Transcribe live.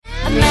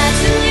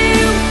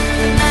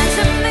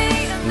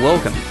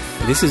Welcome.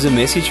 This is a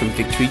message from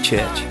Victory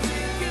Church.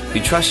 We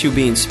trust you'll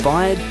be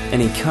inspired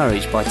and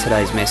encouraged by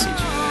today's message.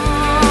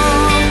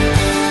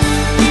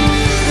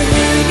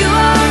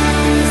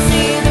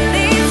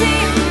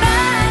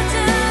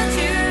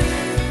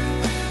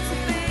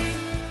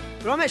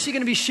 But I'm actually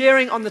going to be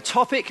sharing on the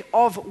topic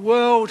of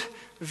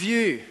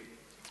worldview.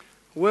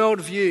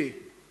 Worldview.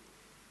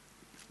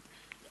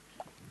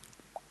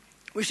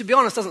 Which, to be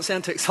honest, doesn't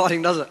sound too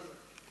exciting, does it?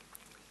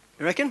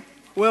 You reckon?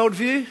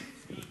 Worldview?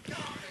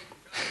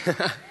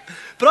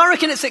 But I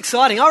reckon it's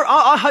exciting.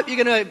 I hope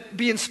you're going to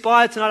be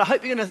inspired tonight. I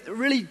hope you're going to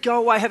really go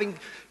away having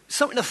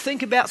something to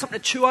think about, something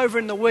to chew over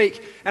in the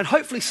week, and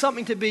hopefully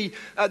something to be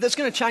that's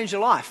going to change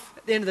your life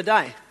at the end of the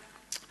day.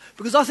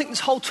 Because I think this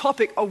whole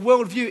topic of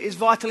worldview is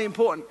vitally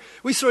important.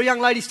 We saw a young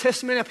lady's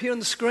testimony up here on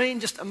the screen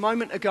just a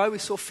moment ago. We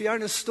saw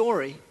Fiona's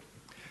story.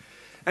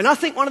 And I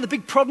think one of the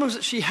big problems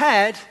that she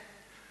had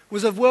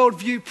was a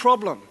worldview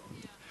problem.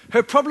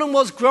 Her problem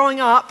was growing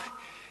up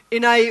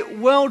in a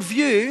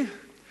worldview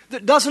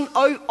that doesn't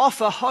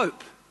offer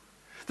hope,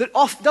 that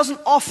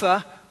doesn't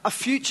offer a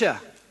future.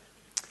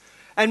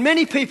 And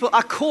many people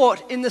are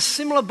caught in the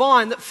similar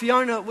bind that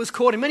Fiona was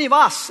caught in. Many of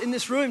us in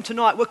this room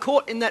tonight were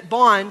caught in that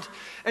bind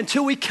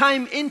until we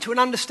came into an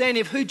understanding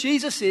of who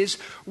Jesus is,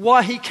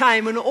 why he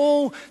came, and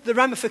all the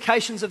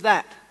ramifications of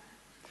that.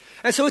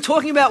 And so we're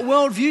talking about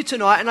worldview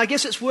tonight, and I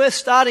guess it's worth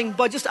starting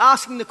by just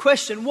asking the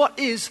question, what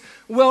is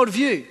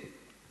worldview?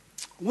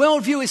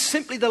 Worldview is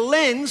simply the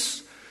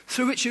lens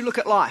through which you look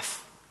at life.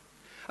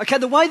 Okay,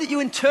 the way that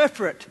you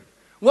interpret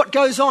what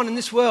goes on in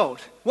this world,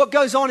 what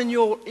goes on in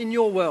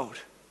your world.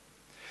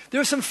 There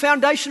are some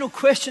foundational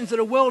questions that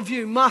a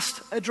worldview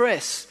must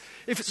address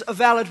if it's a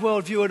valid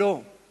worldview at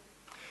all.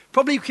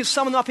 Probably you could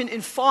sum them up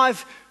in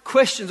 5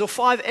 questions or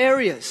 5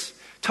 areas.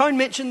 Tone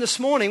mentioned this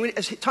morning,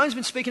 as Tone's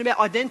been speaking about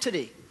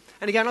identity.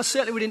 And again, I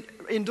certainly would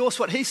endorse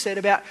what he said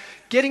about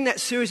getting that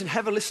series and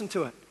have a listen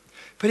to it.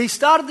 But he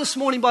started this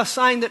morning by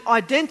saying that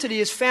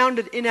identity is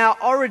founded in our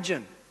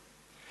origin.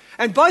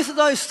 And both of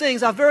those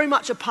things are very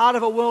much a part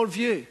of a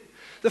worldview.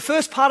 The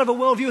first part of a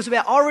worldview is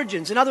about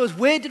origins. In other words,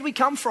 where did we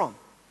come from?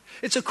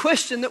 It's a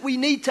question that we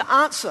need to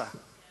answer.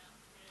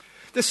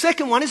 The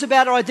second one is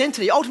about our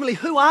identity. Ultimately,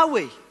 who are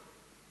we?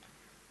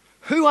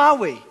 Who are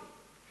we?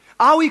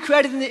 Are we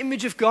created in the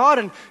image of God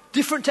and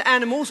different to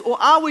animals,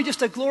 or are we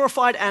just a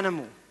glorified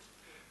animal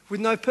with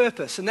no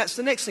purpose? And that's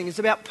the next thing. It's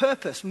about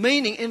purpose,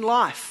 meaning in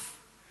life.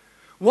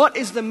 What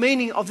is the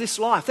meaning of this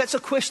life? That's a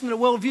question that a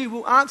worldview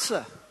will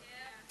answer.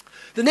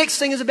 The next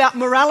thing is about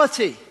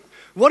morality.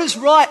 What is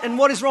right and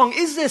what is wrong?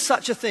 Is there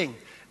such a thing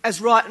as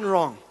right and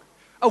wrong?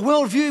 A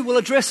worldview will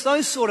address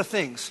those sort of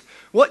things.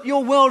 What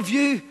your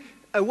worldview,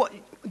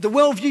 the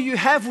worldview you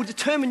have will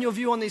determine your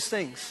view on these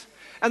things.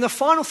 And the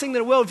final thing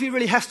that a worldview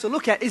really has to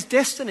look at is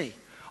destiny.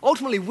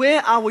 Ultimately,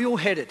 where are we all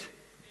headed?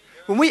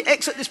 When we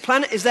exit this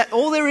planet, is that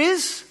all there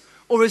is?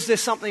 Or is there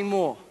something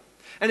more?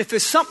 And if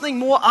there's something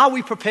more, are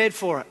we prepared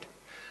for it?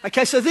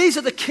 Okay, so these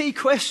are the key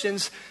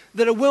questions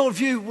that a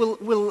worldview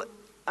will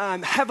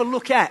have a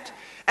look at.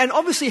 And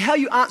obviously how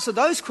you answer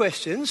those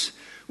questions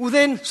will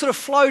then sort of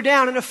flow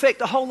down and affect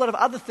a whole lot of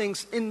other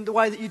things in the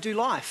way that you do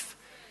life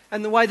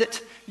and the way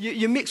that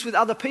you mix with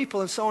other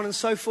people and so on and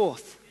so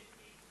forth.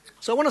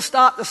 So I want to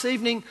start this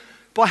evening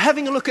by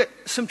having a look at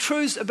some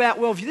truths about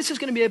worldview. This is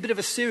going to be a bit of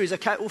a series,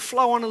 okay? It will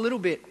flow on a little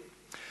bit.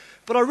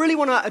 But I really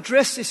want to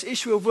address this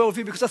issue of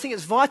worldview because I think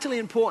it's vitally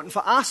important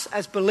for us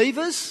as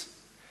believers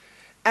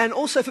and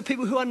also for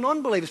people who are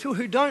non-believers, people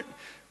who don't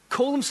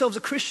call themselves a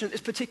Christian at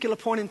this particular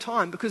point in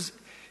time, because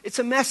it's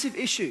a massive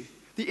issue.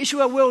 The issue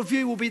of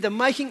worldview will be the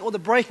making or the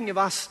breaking of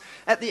us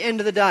at the end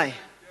of the day.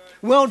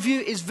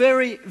 Worldview is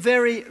very,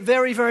 very,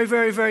 very, very,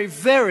 very, very,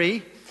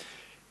 very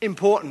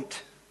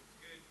important.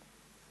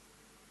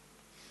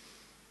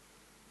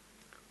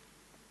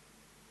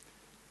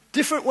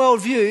 Different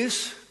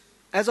worldviews,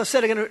 as I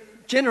said, are going to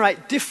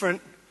generate different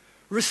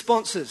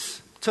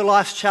responses to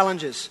life's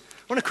challenges.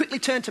 I want to quickly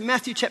turn to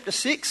Matthew chapter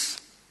 6.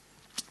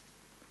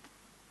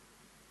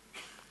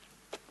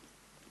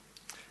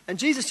 And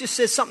Jesus just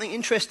says something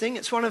interesting.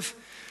 It's one of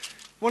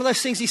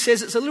those things he says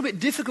that's a little bit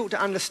difficult to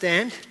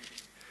understand,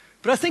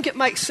 but I think it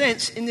makes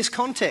sense in this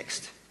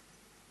context.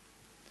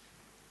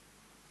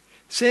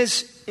 It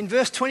says in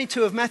verse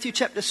 22 of Matthew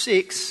chapter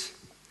 6,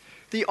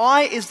 the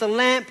eye is the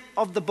lamp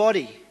of the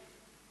body.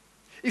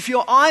 If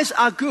your eyes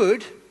are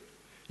good,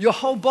 your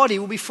whole body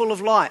will be full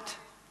of light.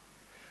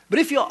 But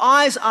if your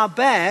eyes are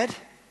bad,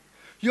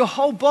 your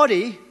whole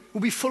body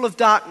will be full of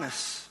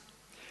darkness.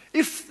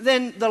 If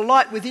then the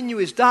light within you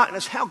is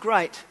darkness, how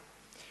great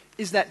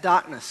is that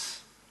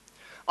darkness?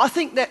 I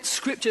think that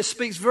scripture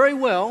speaks very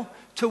well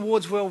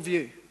towards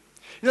worldview.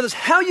 In other words,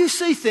 how you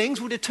see things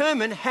will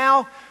determine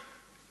how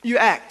you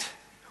act.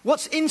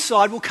 What's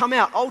inside will come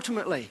out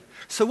ultimately.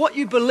 So what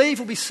you believe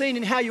will be seen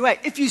in how you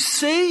act. If you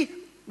see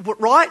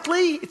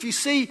rightly, if you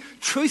see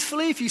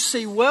truthfully, if you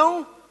see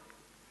well,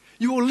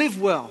 you will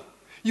live well.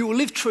 You will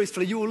live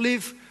truthfully. You will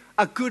live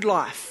a good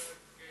life.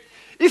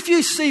 If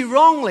you see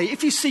wrongly,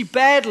 if you see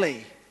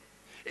badly,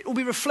 it will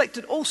be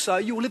reflected also.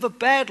 You will live a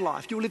bad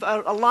life. You will live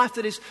a life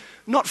that is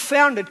not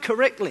founded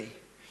correctly.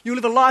 You will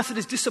live a life that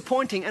is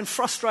disappointing and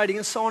frustrating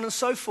and so on and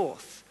so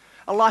forth.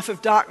 A life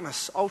of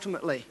darkness,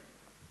 ultimately.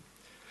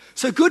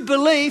 So good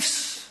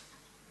beliefs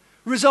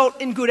result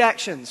in good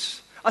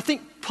actions. I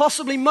think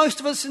possibly most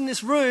of us in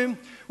this room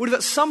would have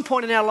at some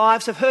point in our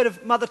lives have heard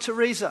of Mother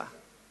Teresa,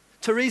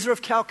 Teresa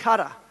of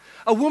Calcutta,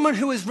 a woman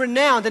who is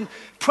renowned, and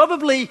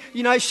probably,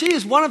 she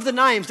is one of the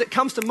names that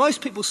comes to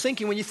most people's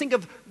thinking when you think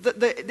of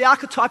the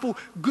archetypal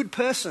good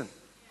person.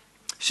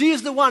 She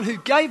is the one who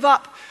gave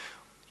up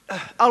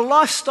a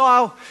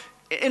lifestyle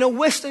in a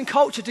Western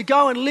culture to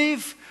go and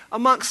live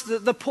amongst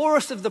the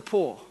poorest of the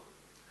poor,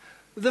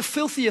 the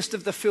filthiest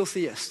of the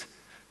filthiest,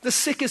 the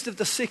sickest of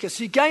the sickest.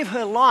 She gave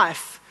her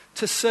life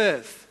to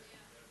serve.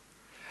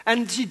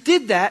 And she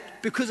did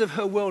that because of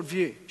her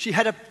worldview. She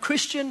had a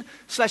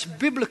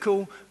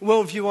Christian/biblical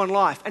worldview on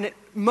life, and it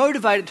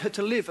motivated her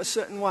to live a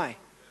certain way.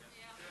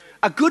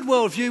 A good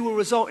worldview will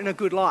result in a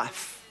good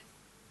life.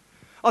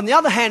 On the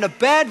other hand, a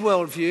bad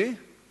worldview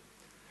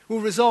will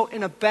result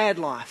in a bad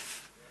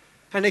life.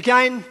 And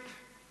again,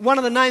 one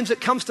of the names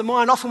that comes to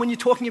mind often when you're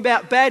talking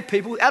about bad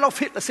people, Adolf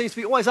Hitler seems to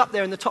be always up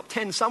there in the top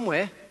 10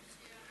 somewhere.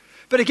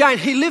 But again,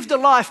 he lived a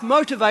life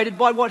motivated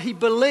by what he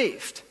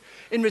believed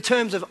in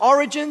terms of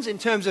origins, in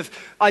terms of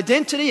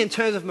identity, in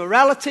terms of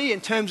morality,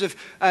 in terms of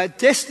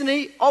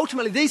destiny.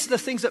 Ultimately, these are the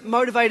things that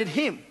motivated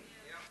him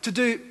to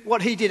do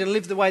what he did and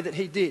live the way that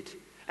he did.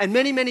 And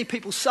many, many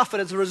people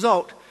suffered as a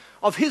result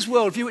of his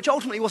worldview, which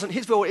ultimately wasn't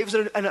his worldview, it was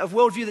a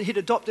worldview that he'd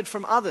adopted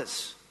from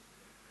others.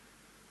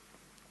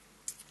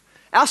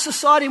 Our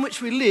society in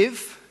which we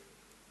live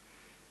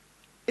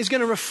is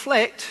going to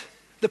reflect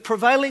the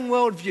prevailing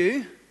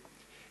worldview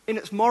in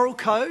its moral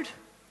code,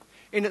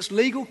 in its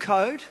legal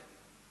code,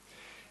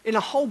 in a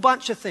whole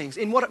bunch of things,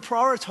 in what it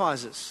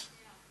prioritizes.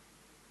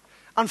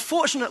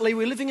 Unfortunately,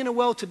 we're living in a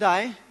world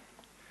today,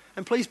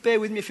 and please bear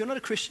with me, if you're not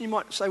a Christian, you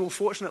might say, well,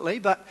 fortunately,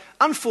 but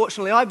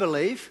unfortunately, I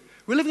believe,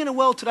 we're living in a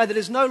world today that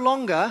is no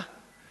longer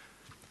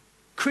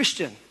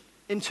Christian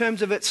in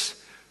terms of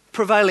its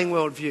prevailing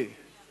worldview.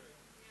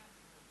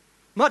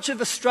 Much of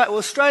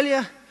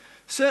Australia,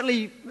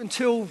 certainly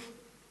until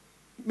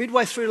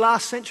midway through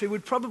last century,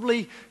 would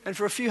probably, and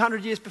for a few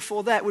hundred years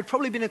before that, would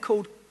probably have been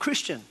called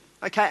Christian.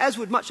 Okay, as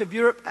would much of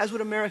Europe, as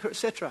would America,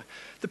 etc.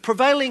 The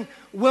prevailing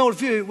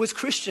worldview was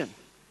Christian.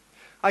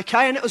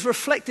 Okay, and it was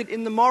reflected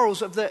in the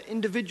morals of the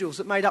individuals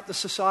that made up the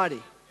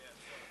society.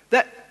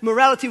 That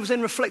morality was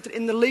then reflected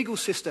in the legal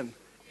system,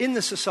 in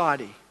the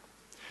society.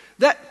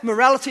 That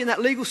morality and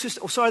that legal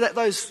system, that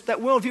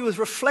worldview was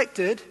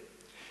reflected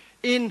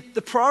in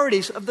the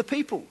priorities of the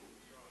people.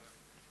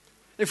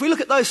 If we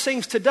look at those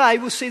things today,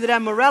 we'll see that our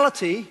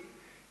morality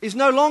is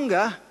no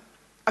longer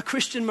a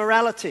Christian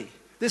morality.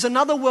 There's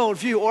another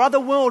worldview or other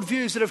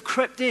worldviews that have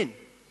crept in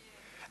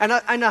and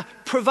are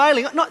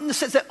prevailing, not in the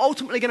sense they're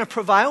ultimately going to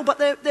prevail, but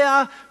they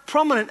are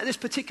prominent at this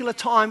particular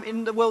time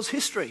in the world's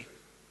history.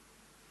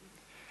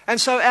 And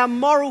so our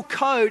moral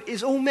code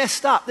is all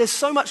messed up. There's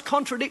so much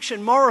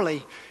contradiction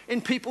morally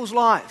in people's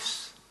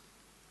lives.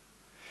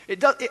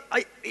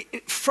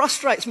 It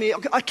frustrates me.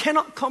 I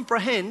cannot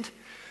comprehend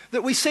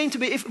that we seem to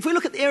be, if we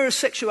look at the area of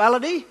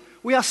sexuality,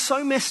 we are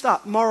so messed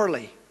up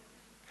morally.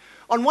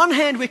 On one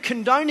hand, we're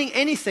condoning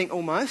anything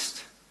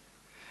almost,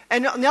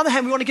 and on the other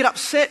hand, we want to get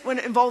upset when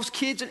it involves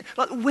kids. And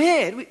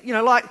we're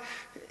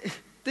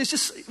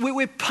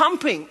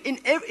pumping in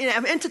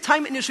our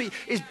entertainment industry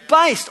is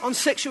based on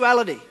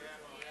sexuality.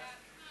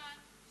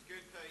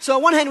 So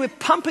on one hand, we're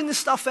pumping this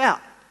stuff out,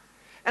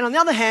 and on the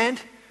other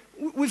hand,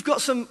 we've got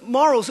some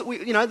morals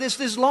that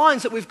there's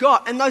lines that we've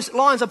got, and those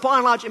lines are by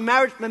and large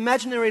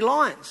imaginary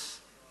lines.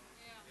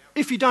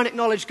 If you don't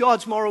acknowledge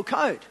God's moral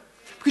code.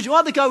 Because you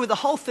either go with the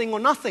whole thing or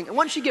nothing. And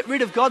once you get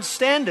rid of God's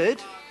standard,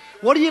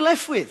 what are you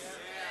left with?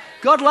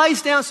 God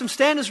lays down some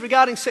standards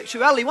regarding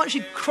sexuality. Once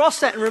you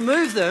cross that and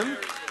remove them,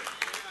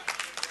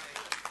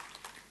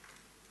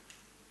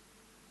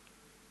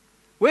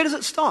 where does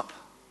it stop?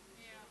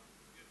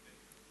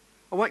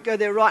 I won't go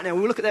there right now.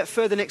 We'll look at that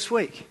further next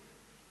week.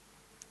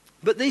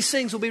 But these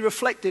things will be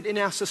reflected in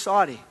our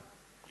society,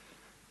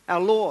 our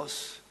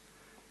laws,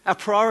 our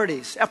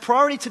priorities. Our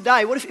priority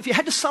today, what if you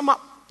had to sum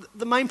up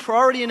the main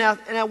priority in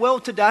our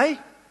world today?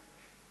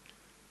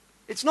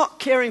 It's not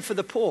caring for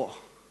the poor.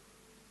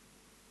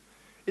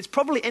 It's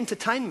probably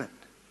entertainment.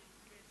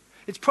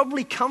 It's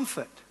probably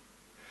comfort.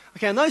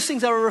 Okay, and those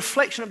things are a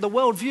reflection of the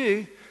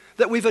worldview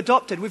that we've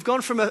adopted. We've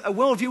gone from a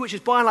worldview which is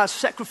by and large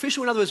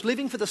sacrificial, in other words,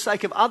 living for the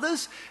sake of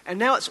others, and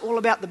now it's all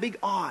about the big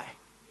I.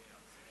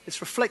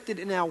 It's reflected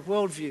in our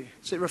worldview.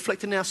 It's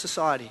reflected in our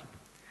society.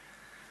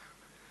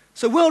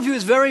 So worldview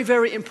is very,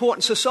 very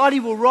important. Society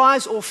will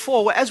rise or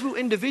fall, as will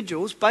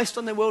individuals, based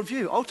on their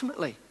worldview,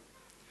 ultimately.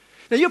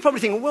 Now you're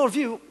probably thinking,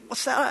 worldview,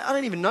 what's that? I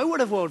don't even know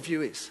what a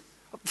worldview is.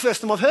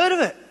 First time I've heard of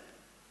it.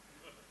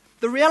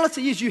 The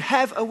reality is you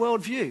have a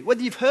worldview.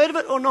 Whether you've heard of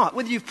it or not,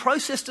 whether you've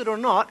processed it or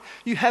not,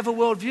 you have a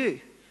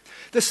worldview.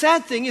 The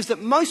sad thing is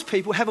that most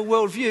people have a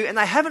worldview and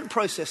they haven't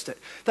processed it.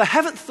 They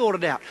haven't thought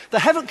it out. They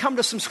haven't come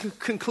to some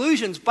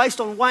conclusions based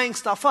on weighing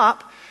stuff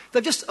up.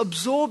 They've just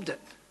absorbed it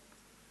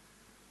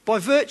by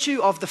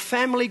virtue of the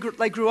family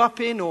they grew up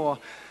in, or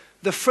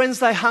the friends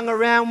they hung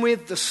around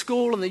with, the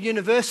school and the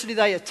university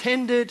they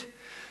attended,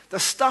 the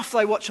stuff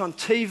they watch on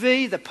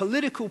TV, the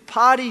political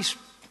parties,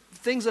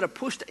 things that are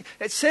pushed,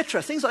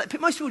 etc. Things like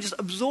that. Most people just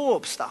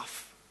absorb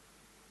stuff.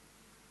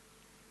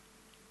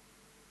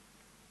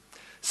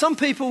 Some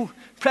people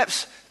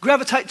perhaps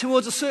gravitate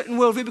towards a certain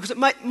worldview because it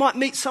might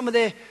meet some of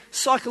their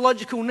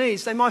psychological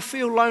needs. They might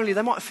feel lonely.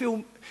 They might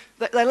feel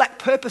that they lack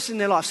purpose in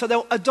their life. So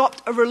they'll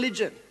adopt a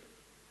religion.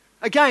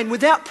 Again,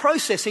 without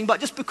processing, but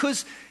just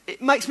because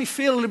it makes me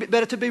feel a little bit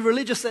better to be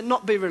religious than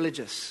not be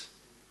religious.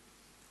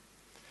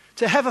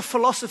 To have a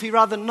philosophy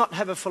rather than not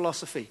have a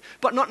philosophy,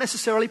 but not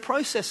necessarily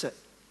process it.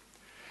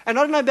 And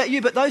I don't know about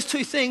you, but those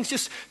two things,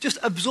 just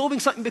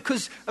absorbing something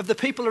because of the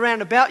people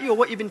around about you, or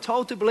what you've been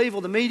told to believe,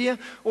 or the media,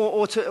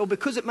 or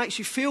because it makes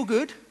you feel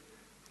good,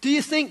 do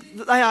you think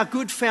that they are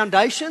good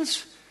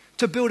foundations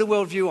to build a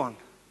worldview on?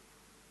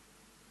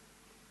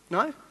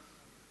 No?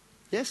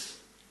 Yes?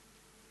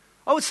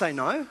 I would say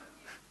no.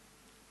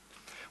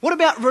 What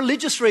about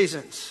religious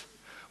reasons?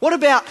 What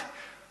about,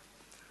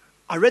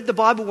 I read the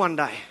Bible one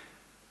day,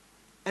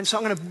 and so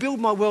I'm going to build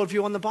my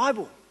worldview on the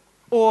Bible?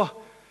 Or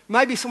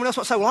maybe someone else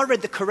might say, well, I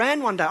read the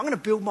Quran one day. I'm going to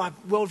build my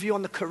worldview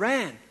on the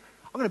Quran.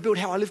 I'm going to build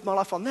how I live my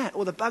life on that.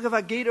 Or the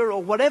Bhagavad Gita,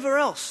 or whatever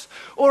else.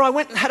 Or I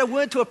went and had a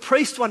word to a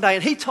priest one day,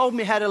 and he told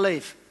me how to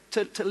live.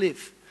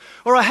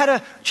 Or I had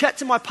a chat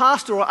to my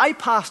pastor, or a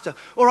pastor.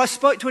 Or I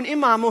spoke to an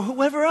imam, or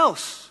whoever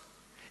else.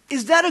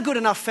 Is that a good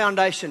enough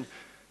foundation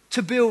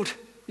to build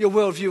your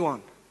worldview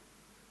on?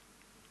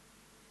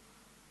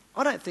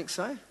 I don't think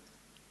so.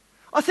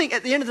 I think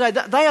at the end of the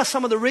day, they are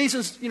some of the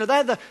reasons,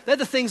 they're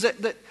the things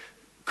that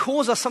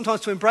cause us sometimes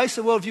to embrace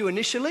the worldview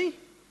initially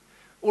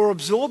or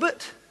absorb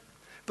it.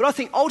 But I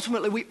think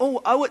ultimately we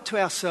all owe it to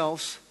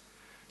ourselves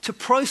to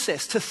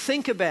process, to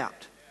think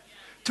about,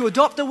 to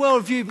adopt a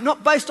worldview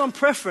not based on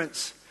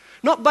preference,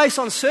 not based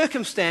on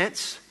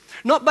circumstance,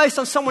 not based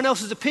on someone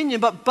else's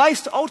opinion, but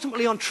based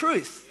ultimately on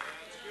truth.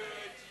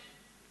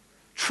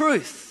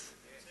 Truth.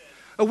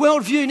 A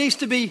worldview needs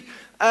to be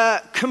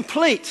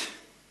complete.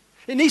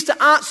 It needs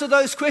to answer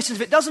those questions.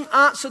 If it doesn't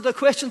answer the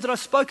questions that I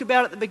spoke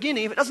about at the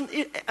beginning, if it doesn't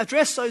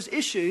address those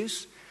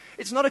issues,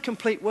 it's not a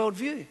complete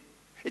worldview.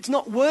 It's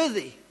not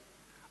worthy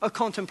of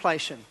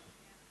contemplation.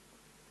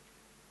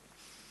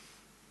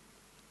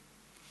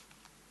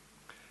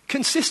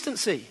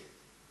 Consistency.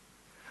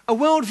 A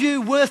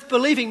worldview worth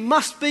believing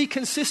must be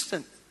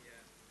consistent.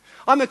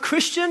 I'm a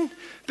Christian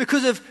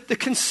because of the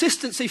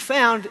consistency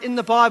found in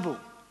the Bible.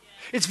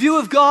 Its view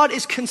of God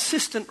is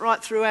consistent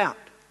right throughout.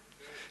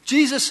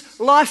 Jesus'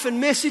 life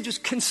and message is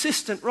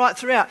consistent right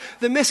throughout.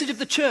 The message of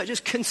the church is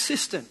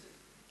consistent.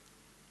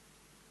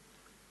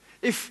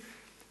 If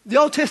the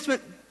Old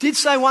Testament did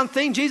say one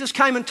thing, Jesus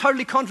came and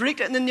totally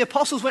contradicted it, and then the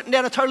apostles went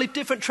down a totally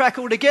different track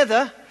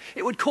altogether,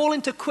 it would call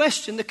into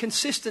question the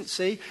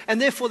consistency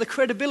and therefore the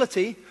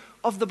credibility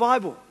of the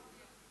Bible.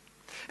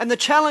 And the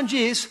challenge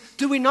is,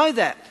 do we know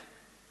that?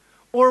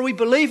 Or are we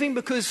believing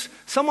because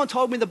someone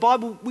told me the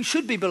Bible, we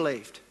should be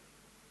believed?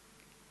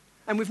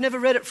 And we've never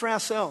read it for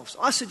ourselves.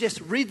 I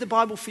suggest read the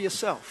Bible for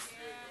yourself.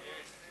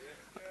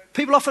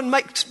 People often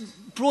make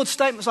broad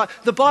statements like,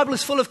 the Bible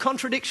is full of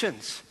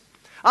contradictions.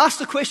 Ask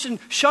the question,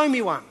 show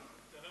me one.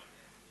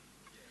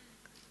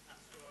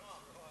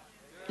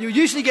 You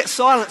usually get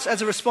silence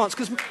as a response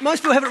because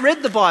most people haven't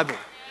read the Bible.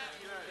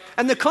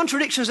 And the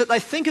contradictions that they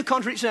think are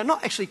contradictions are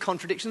not actually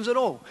contradictions at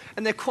all.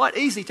 And they're quite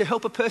easy to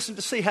help a person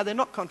to see how they're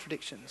not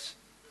contradictions.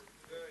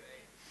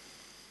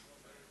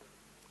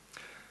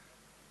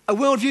 A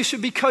worldview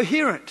should be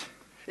coherent.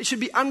 It should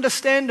be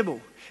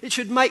understandable. It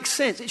should make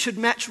sense. It should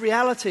match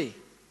reality.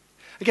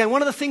 Again,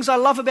 one of the things I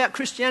love about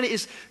Christianity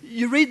is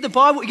you read the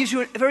Bible, it gives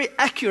you a very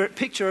accurate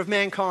picture of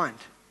mankind.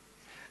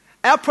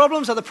 Our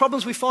problems are the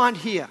problems we find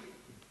here.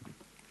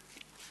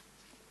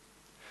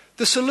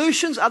 The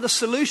solutions are the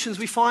solutions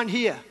we find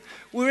here.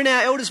 We were in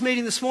our elders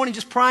meeting this morning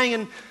just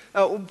praying,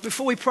 and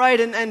before we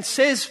prayed, and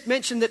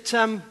mentioned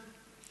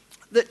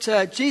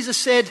that Jesus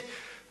said,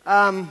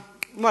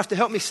 you might have to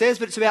help me,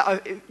 but it's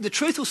about the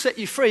truth will set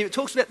you free. It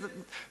talks about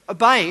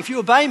obeying. If you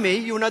obey me,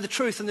 you will know the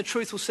truth, and the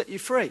truth will set you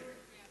free.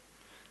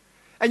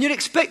 And you'd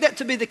expect that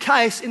to be the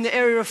case in the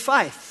area of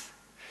faith.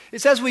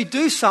 It's as we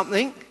do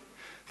something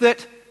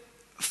that,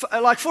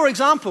 like for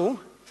example,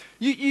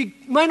 you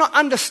may not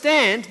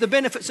understand the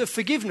benefits of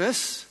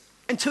forgiveness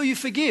until you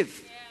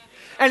forgive.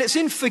 And it's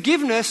in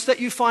forgiveness that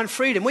you find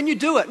freedom. When you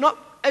do it, not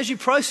as you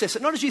process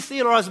it, not as you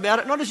theorize about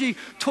it, not as you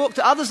talk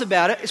to others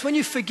about it, it's when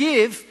you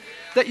forgive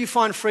that you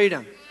find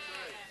freedom.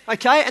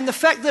 Okay? And the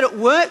fact that it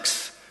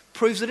works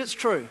proves that it's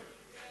true.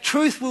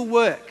 Truth will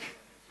work.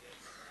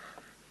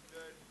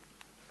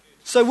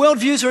 So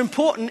worldviews are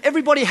important.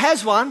 Everybody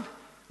has one,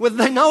 whether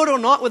they know it or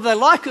not, whether they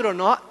like it or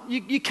not.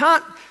 You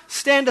can't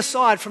stand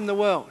aside from the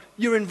world.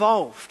 You're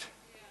involved.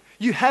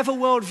 You have a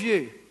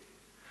worldview.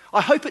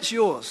 I hope it's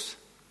yours.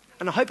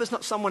 And I hope it's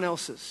not someone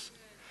else's.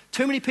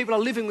 Too many people are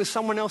living with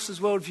someone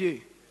else's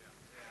worldview.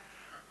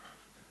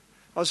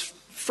 I was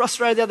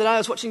frustrated the other day. I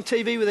was watching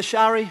TV with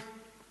Ashari,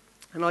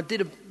 and I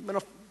did a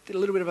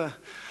little bit of a...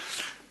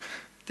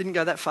 Didn't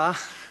go that far.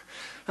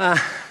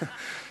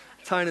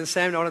 Tone and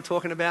Sam know what I'm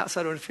talking about,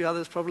 so do a few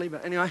others probably,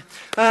 but anyway.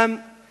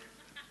 But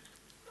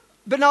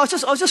no, I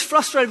was just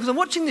frustrated because I'm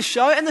watching this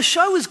show, and the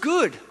show is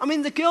good. I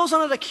mean, the girls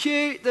on it are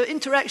cute, the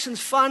interaction's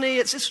funny,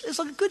 it's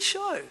like a good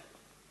show.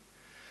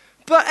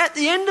 But at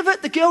the end of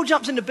it, the girl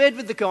jumps into bed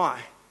with the guy.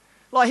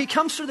 Like, he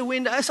comes through the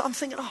window, so I'm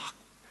thinking,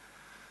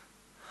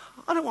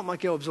 I don't want my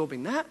girl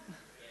absorbing that.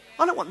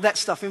 I don't want that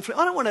stuff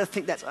influencing. I don't want her to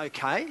think that's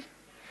okay.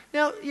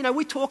 Now,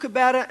 we talk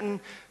about it, and,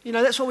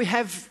 that's why we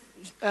have...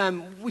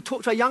 we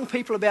talk to our young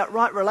people about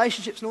right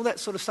relationships and all that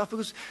sort of stuff,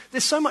 because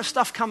there's so much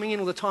stuff coming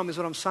in all the time is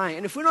what I'm saying.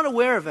 And if we're not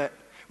aware of it,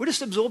 we're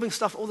just absorbing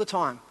stuff all the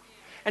time.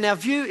 And our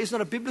view is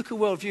not a biblical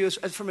worldview.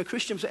 As from a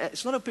Christian,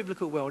 it's not a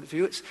biblical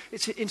worldview.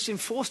 It's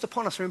enforced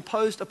upon us or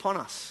imposed upon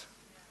us.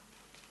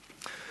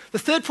 The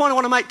third point I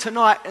want to make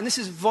tonight, and this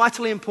is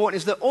vitally important,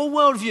 is that all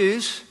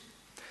worldviews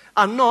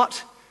are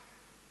not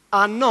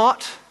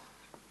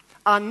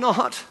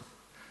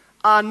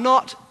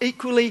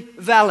equally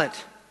valid.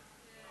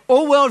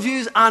 All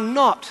worldviews are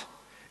not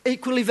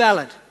equally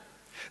valid.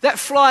 That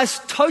flies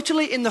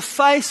totally in the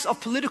face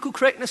of political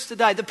correctness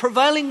today. The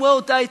prevailing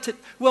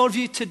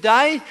worldview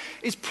today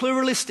is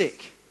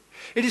pluralistic.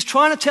 It is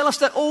trying to tell us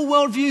that all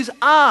worldviews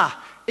are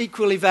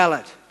equally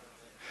valid.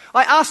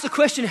 I ask the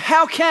question,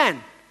 how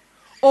can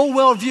all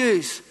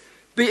worldviews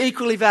be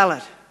equally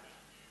valid?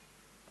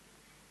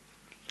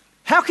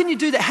 How can you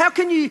do that? How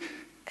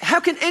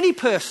can any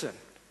person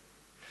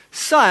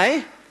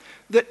say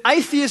that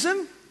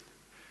atheism,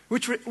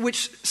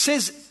 which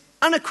says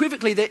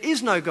unequivocally there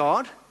is no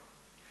God,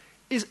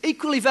 is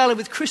equally valid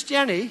with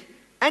Christianity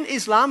and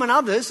Islam and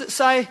others that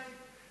say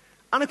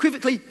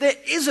unequivocally there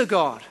is a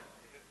God?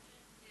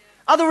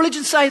 Other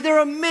religions say there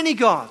are many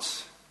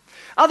gods.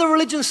 Other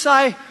religions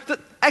say that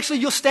actually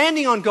you're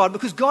standing on God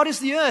because God is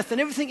the earth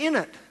and everything in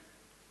it.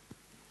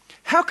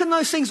 How can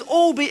those things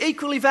all be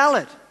equally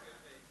valid?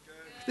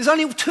 There's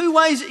only two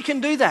ways that you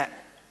can do that.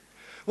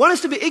 One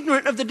is to be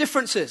ignorant of the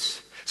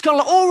differences. It's kind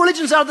of like all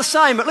religions are the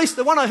same, at least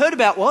the one I heard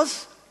about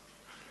was.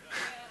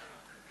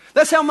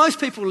 That's how most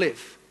people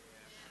live.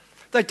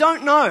 They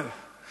don't know.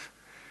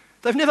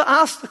 They've never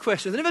asked the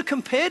question. They've never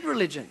compared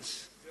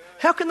religions.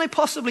 How can they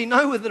possibly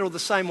know whether they're all the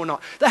same or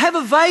not? They have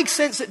a vague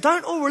sense that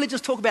don't all religions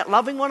talk about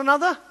loving one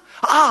another?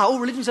 All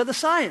religions are the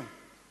same.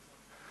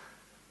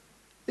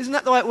 Isn't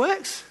that the way it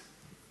works?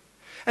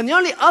 And the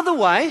only other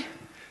way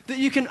that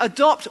you can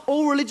adopt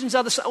all religions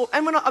are the same,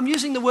 and I'm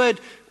using the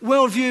word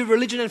worldview,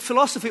 religion and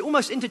philosophy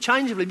almost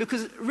interchangeably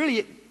because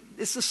really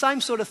it's the same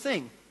sort of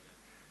thing.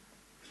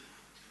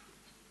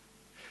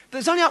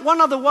 There's only one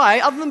other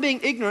way, other than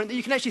being ignorant, that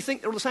you can actually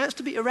think they're all the same. That's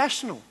to be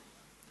irrational.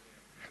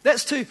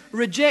 That's to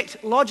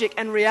reject logic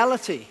and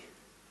reality.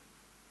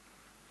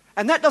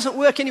 And that doesn't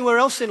work anywhere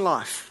else in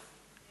life.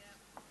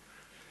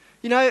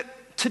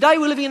 Today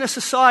we're living in a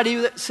society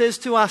that says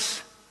to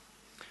us,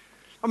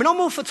 I'm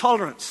all for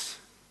tolerance.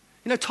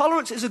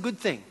 Tolerance is a good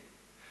thing.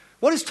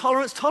 What is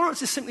tolerance?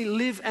 Tolerance is simply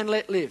live and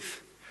let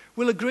live.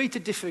 We'll agree to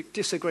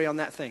disagree on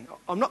that thing.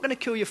 I'm not going to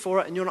kill you for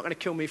it and you're not going to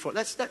kill me for it.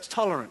 That's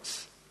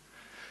tolerance.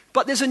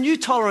 But there's a new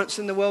tolerance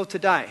in the world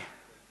today.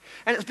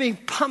 And it's being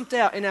pumped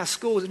out in our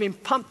schools. It's being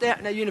pumped out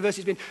in our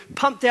universities. It's being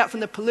pumped out from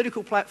the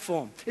political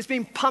platform. It's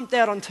being pumped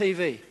out on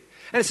TV.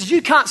 And it says,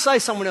 you can't say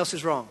someone else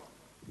is wrong.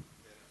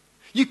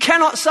 You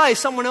cannot say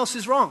someone else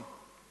is wrong.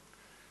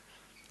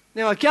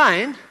 Now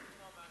again,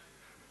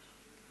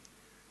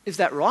 is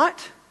that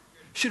right?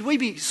 Should we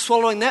be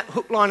swallowing that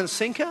hook, line and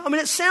sinker?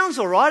 It sounds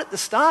all right at the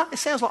start. It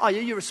sounds like,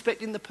 you're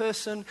respecting the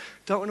person,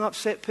 don't want to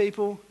upset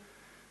people.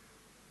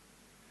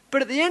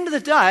 But at the end of the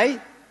day,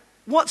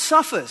 what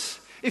suffers?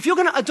 If you're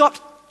going to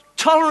adopt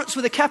tolerance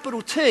with a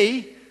capital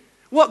T,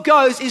 what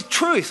goes is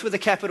truth with a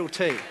capital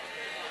T.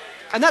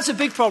 And that's a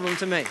big problem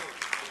to me.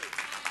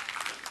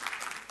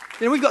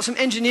 We've got some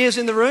engineers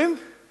in the room.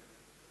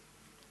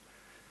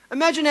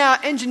 Imagine our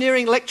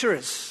engineering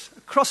lecturers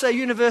across our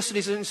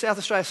universities in South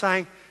Australia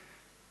saying,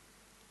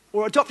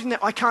 or adopting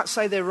that I can't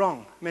say they're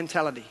wrong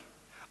mentality.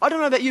 I don't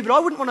know about you, but I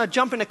wouldn't want to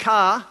jump in a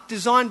car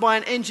designed by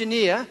an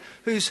engineer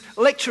whose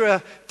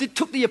lecturer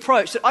took the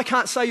approach that I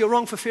can't say you're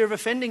wrong for fear of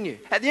offending you.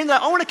 At the end of the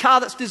day, I want a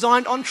car that's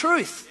designed on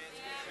truth,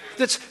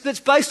 that's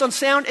based on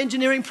sound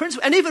engineering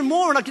principles, and even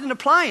more when I get in a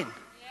plane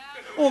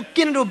or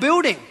get into a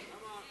building.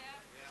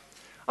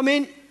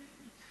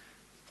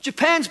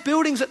 Japan's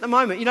buildings at the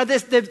moment,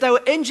 they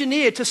were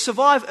engineered to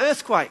survive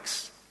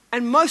earthquakes,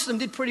 and most of them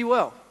did pretty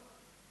well.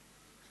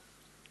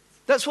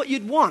 That's what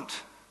you'd want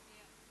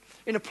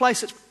in a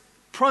place that's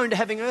prone to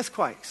having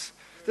earthquakes.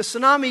 The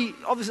tsunami,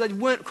 obviously they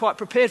weren't quite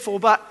prepared for,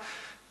 but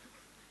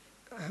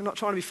I'm not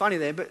trying to be funny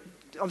there, but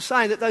I'm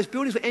saying that those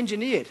buildings were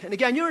engineered. And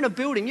again, you're in a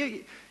building,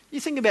 you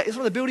think about it, it's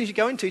one of the buildings you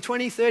go into,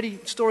 20,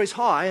 30 stories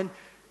high, and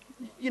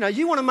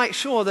you want to make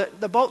sure that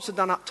the bolts are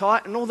done up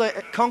tight and all the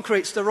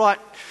concrete's the right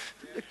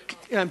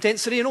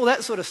density and all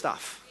that sort of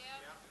stuff.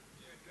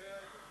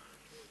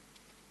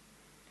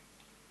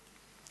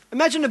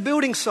 Imagine a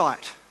building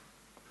site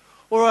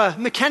or a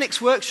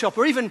mechanic's workshop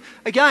or even,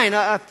 again,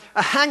 a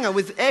hangar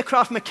with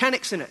aircraft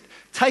mechanics in it,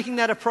 taking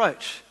that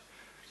approach.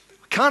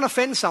 Can't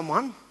offend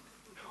someone.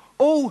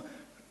 All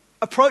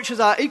approaches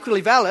are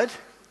equally valid.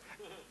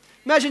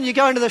 Imagine you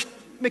go into the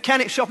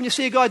mechanic's shop and you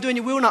see a guy doing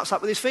your wheel nuts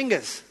up with his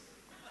fingers.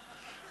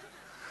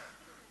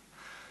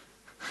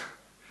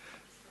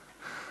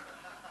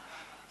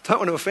 Don't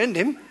want to offend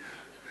him.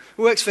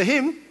 It works for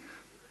him.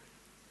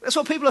 That's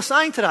what people are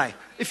saying today.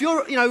 If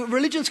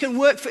religions can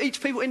work for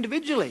each people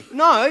individually.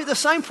 No, the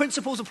same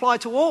principles apply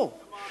to all.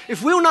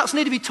 If wheel nuts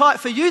need to be tight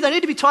for you, they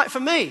need to be tight for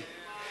me.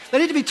 They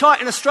need to be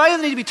tight in Australia,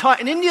 they need to be tight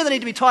in India, they need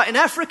to be tight in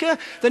Africa,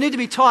 they need to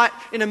be tight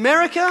in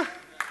America.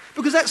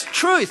 Because that's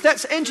truth,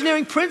 that's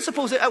engineering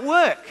principles at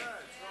work.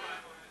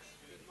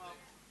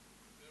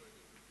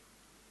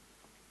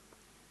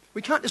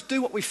 We can't just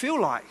do what we feel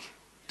like,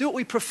 do what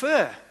we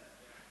prefer.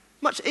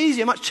 Much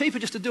easier, much cheaper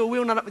just to do a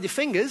wheel nut up with your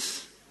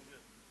fingers.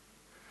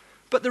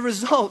 But the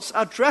results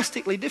are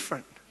drastically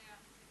different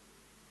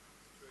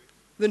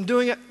than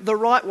doing it the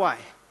right way.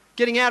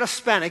 Getting out a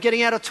spanner,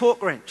 getting out a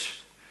torque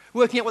wrench,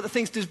 working out what the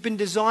thing's been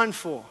designed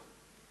for.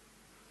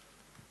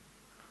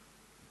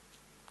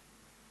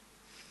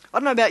 I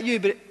don't know about you,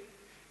 but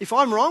if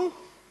I'm wrong,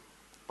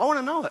 I want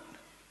to know it.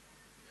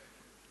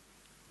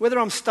 Whether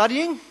I'm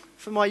studying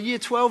for my year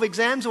 12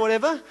 exams or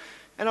whatever,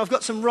 and I've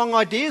got some wrong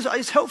ideas,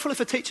 it's helpful if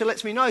a teacher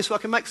lets me know so I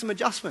can make some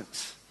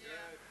adjustments.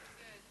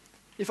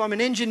 If I'm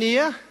an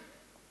engineer,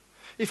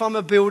 if I'm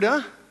a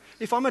builder,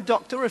 if I'm a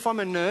doctor, if I'm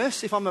a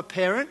nurse, if I'm a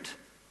parent,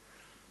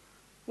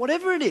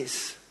 whatever it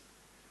is,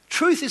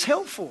 truth is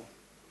helpful.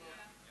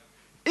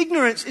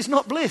 Ignorance is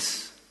not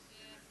bliss.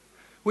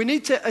 We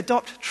need to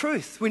adopt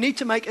truth. We need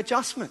to make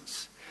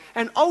adjustments.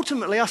 And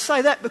ultimately, I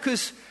say that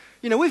because,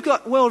 we've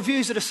got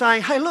worldviews that are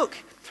saying, hey, look,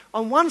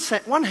 on one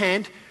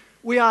hand,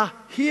 we are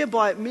here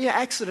by mere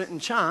accident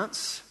and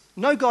chance,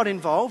 no God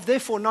involved,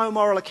 therefore no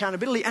moral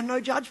accountability and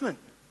no judgment.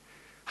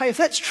 Hey, if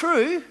that's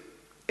true,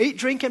 eat,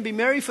 drink and be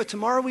merry, for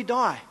tomorrow we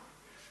die.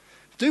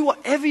 Do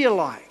whatever you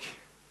like.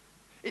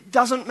 It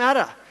doesn't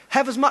matter.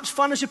 Have as much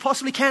fun as you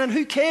possibly can, and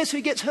who cares who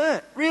gets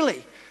hurt,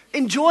 really?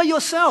 Enjoy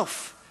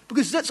yourself,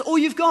 because that's all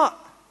you've got.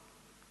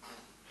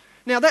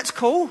 Now, that's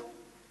cool,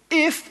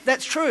 if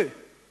that's true.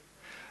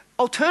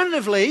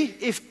 Alternatively,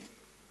 if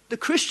the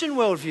Christian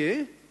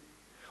worldview,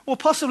 or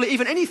possibly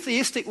even any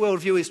theistic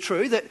worldview is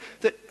true, that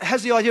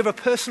has the idea of a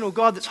personal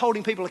God that's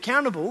holding people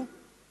accountable,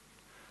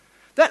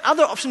 that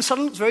other option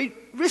suddenly looks very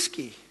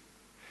risky,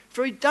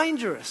 very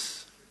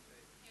dangerous.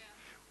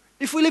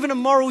 If we live in a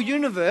moral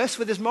universe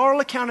where there's moral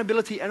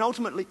accountability and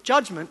ultimately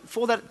judgment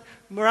for that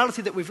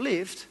morality that we've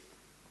lived,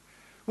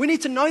 we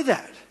need to know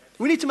that.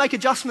 We need to make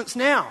adjustments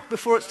now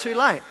before it's too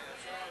late.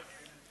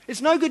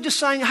 It's no good just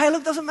saying, hey,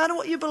 look, it doesn't matter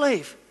what you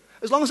believe,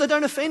 as long as I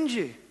don't offend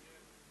you.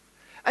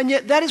 And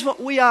yet that is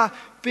what we are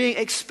being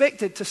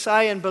expected to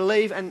say and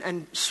believe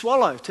and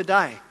swallow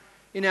today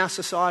in our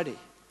society.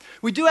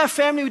 We do our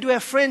family, we do our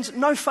friends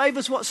no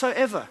favours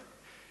whatsoever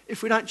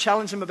if we don't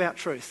challenge them about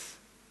truth.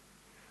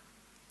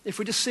 If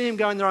we just see them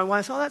going their own way,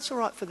 oh, that's all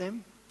right for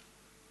them.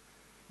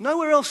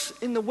 Nowhere else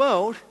in the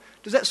world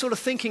does that sort of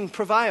thinking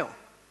prevail.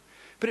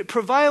 But it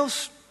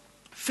prevails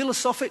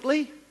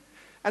philosophically,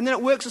 and then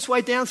it works its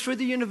way down through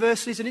the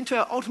universities and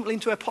ultimately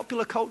into our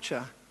popular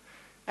culture.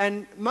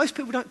 And most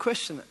people don't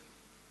question it.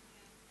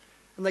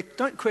 And they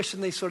don't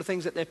question these sort of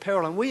things at their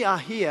peril. And we are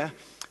here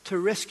to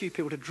rescue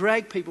people, to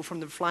drag people from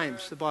the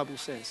flames, the Bible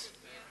says.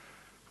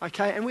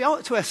 Okay, and we owe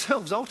it to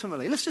ourselves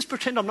ultimately. Let's just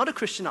pretend I'm not a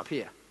Christian up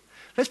here.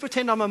 Let's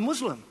pretend I'm a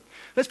Muslim.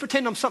 Let's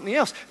pretend I'm something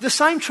else. The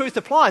same truth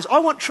applies. I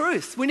want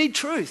truth. We need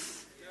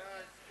truth.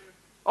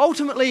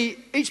 Ultimately,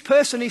 each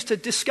person needs to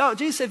discover.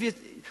 Jesus said,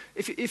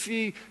 if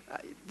you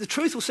the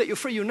truth will set you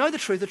free. You'll know the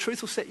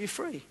truth will set you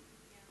free.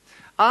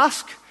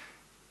 Ask,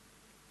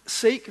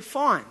 seek,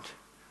 find.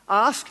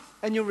 Ask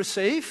and you'll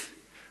receive.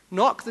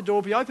 Knock, the door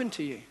will be open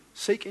to you.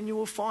 Seek and you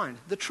will find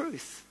the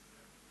truth.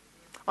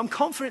 I'm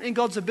confident in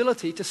God's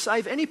ability to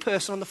save any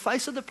person on the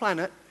face of the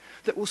planet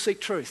that will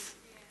seek truth.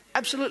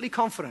 Absolutely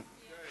confident.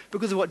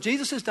 Because of what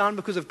Jesus has done,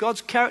 because of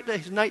God's character,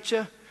 his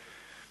nature,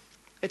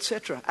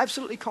 etc.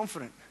 Absolutely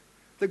confident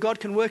that God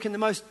can work in the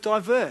most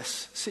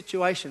diverse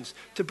situations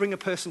to bring a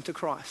person to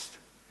Christ.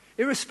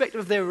 Irrespective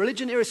of their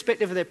religion,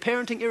 irrespective of their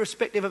parenting,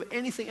 irrespective of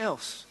anything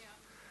else.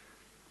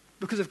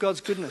 Because of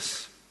God's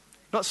goodness.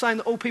 Not saying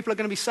that all people are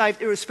going to be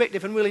saved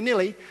irrespective and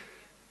willy-nilly,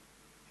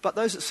 but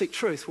those that seek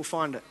truth will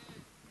find it.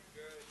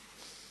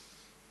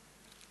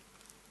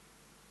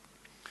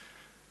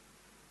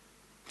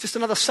 Just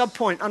another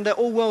sub-point under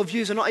all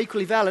worldviews are not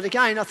equally valid.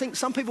 Again, I think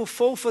some people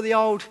fall for the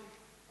old,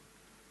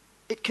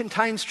 it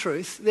contains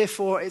truth,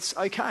 therefore it's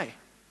okay.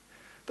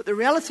 But the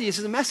reality is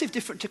there's a massive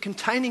difference to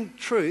containing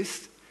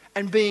truth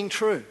and being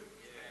true.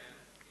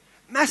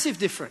 Massive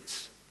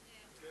difference.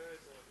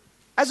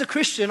 As a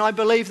Christian, I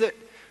believe that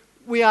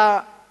we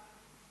are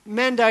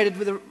mandated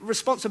with a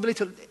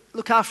responsibility to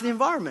look after the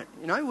environment.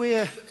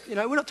 We're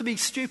not to be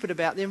stupid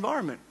about the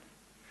environment.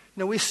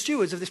 We're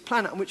stewards of this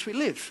planet on which we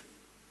live.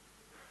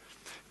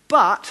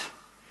 But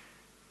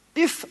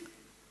if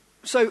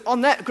So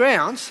on that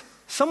grounds,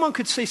 someone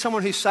could see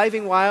someone who's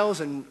saving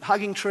whales and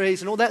hugging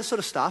trees and all that sort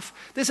of stuff.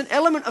 There's an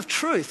element of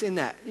truth in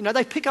that.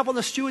 They pick up on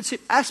the stewardship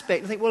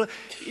aspect and think, well,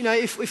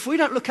 if we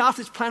don't look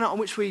after this planet on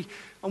which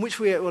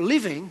we're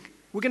living,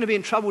 we're going to be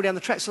in trouble down the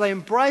track. So they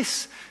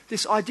embrace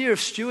this idea of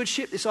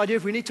stewardship, this idea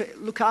of we need to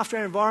look after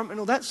our environment and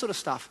all that sort of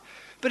stuff.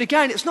 But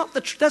again, it's not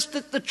the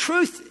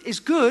truth is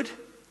good,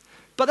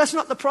 but that's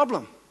not the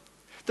problem.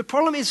 The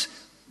problem is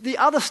the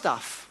other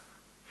stuff.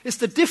 It's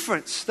the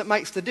difference that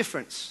makes the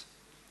difference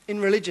in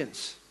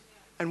religions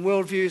and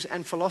worldviews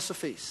and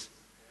philosophies.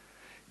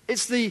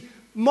 It's the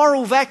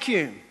moral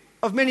vacuum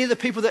of many of the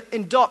people that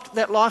adopt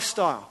that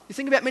lifestyle. You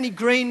think about many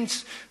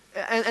Greens,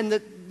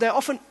 and they're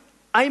often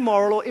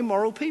amoral or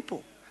immoral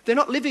people. They're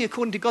not living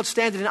according to God's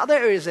standard in other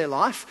areas of their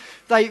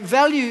life. They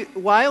value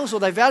whales, or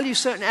they value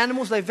certain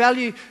animals, they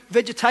value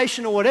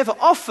vegetation or whatever,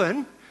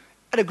 often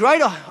at a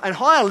greater and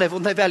higher level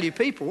than they value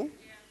people.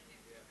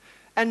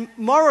 And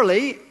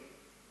morally,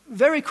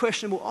 very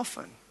questionable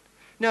often.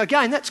 Now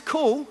again, that's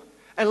cool,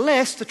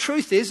 unless the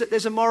truth is that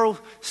there's a moral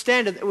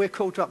standard that we're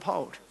called to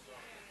uphold.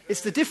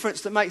 It's the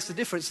difference that makes the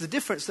difference, the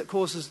difference that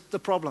causes the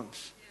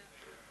problems.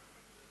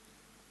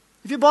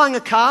 If you're buying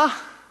a car,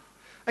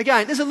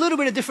 again, there's a little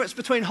bit of difference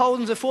between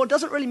Holdens and Ford. It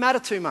doesn't really matter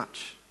too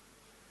much.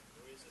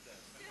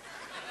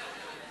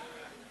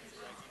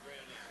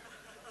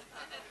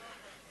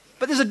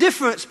 But there's a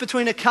difference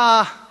between a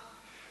car,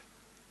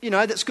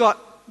 that's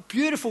got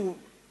beautiful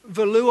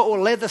velour or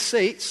leather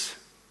seats.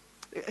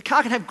 A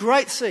car can have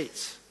great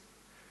seats.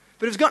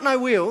 But if it's got no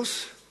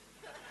wheels,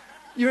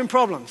 you're in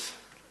problems.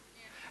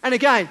 And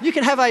again, you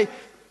can have a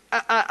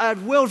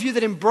worldview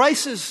that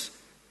embraces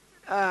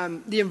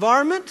the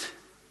environment,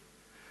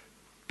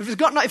 but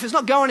if it's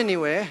not going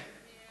anywhere,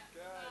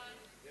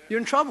 you're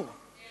in trouble.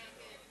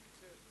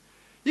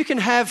 You can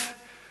have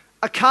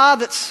a car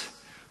that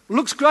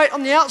looks great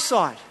on the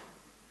outside,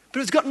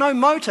 but it's got no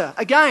motor.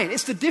 Again,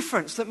 it's the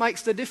difference that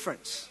makes the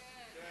difference.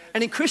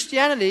 And in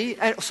Christianity,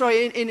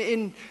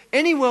 in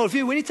any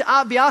worldview, we need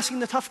to be asking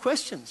the tough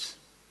questions.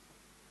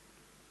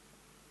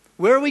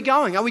 Where are we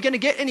going? Are we going to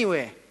get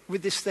anywhere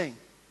with this thing?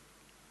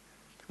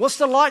 What's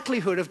the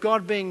likelihood of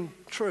God being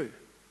true,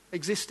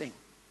 existing?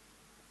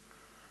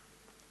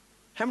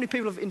 How many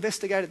people have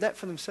investigated that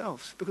for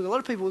themselves? Because a lot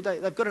of people,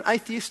 they've got an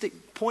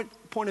atheistic point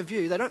of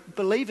view. They don't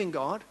believe in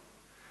God.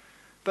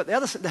 But they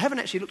haven't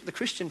actually looked at the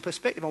Christian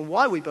perspective on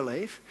why we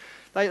believe.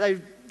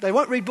 They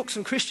won't read books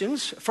from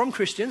Christians,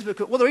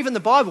 or even the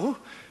Bible,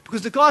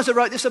 because the guys that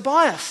wrote this are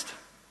biased.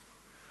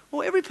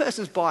 Well, every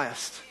person's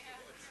biased.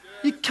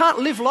 You can't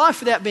live life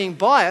without being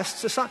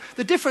biased.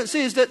 The difference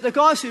is that the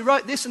guys who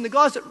wrote this and the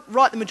guys that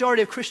write the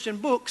majority of Christian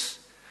books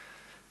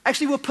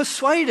actually were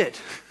persuaded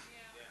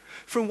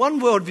from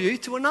one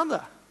worldview to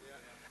another.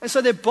 And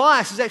so their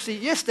bias is actually,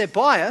 yes, they're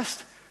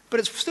biased, but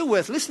it's still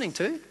worth listening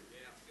to.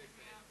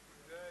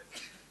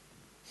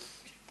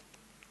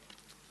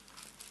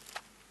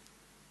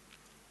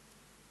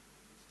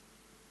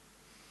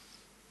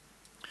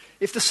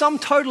 If the sum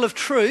total of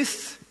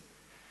truth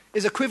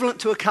is equivalent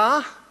to a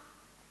car,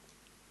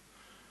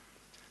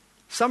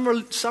 some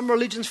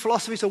religions,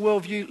 philosophies, or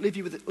worldview leave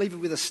you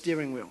with a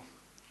steering wheel.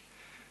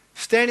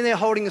 Standing there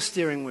holding a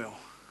steering wheel.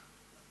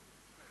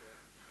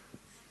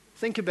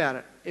 Think about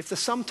it. If the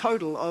sum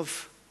total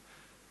of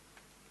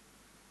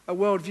a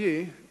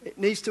worldview, it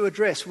needs to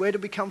address where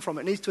did we come from?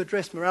 It needs to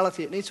address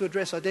morality. It needs to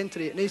address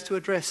identity. It needs to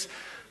address,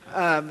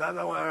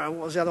 what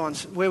was the other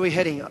ones? Where are we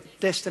heading?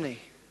 Destiny.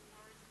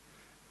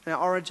 Our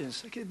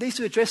origins. It needs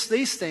to address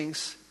these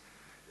things.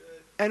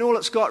 And all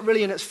it's got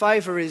really in its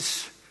favour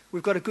is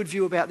we've got a good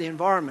view about the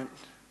environment,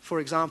 for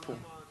example.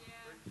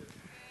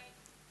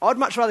 I'd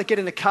much rather get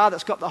in a car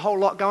that's got the whole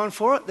lot going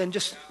for it than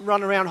just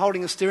run around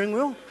holding a steering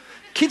wheel.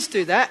 Kids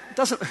do that.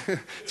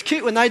 It's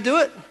cute when they do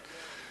it.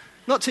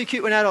 Not too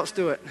cute when adults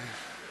do it.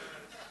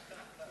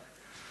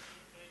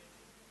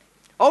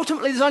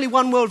 Ultimately, there's only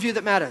one worldview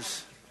that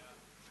matters.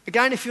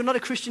 Again, if you're not a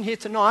Christian here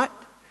tonight,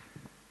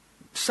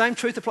 same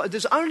truth applies.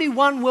 There's only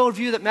one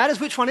worldview that matters.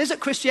 Which one is it?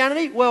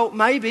 Christianity? Well,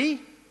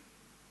 maybe.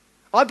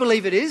 I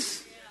believe it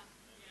is.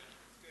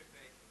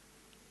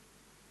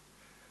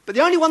 But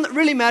the only one that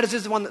really matters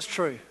is the one that's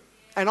true.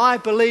 And I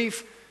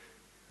believe,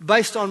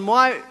 based on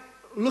my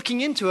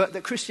looking into it,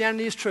 that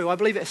Christianity is true. I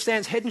believe it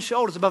stands head and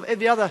shoulders above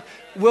every other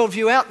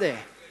worldview out there.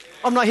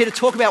 I'm not here to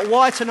talk about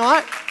why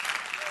tonight.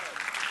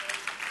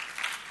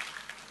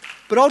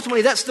 But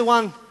ultimately, that's the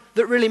one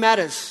that really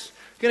matters.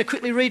 I'm going to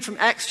quickly read from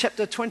Acts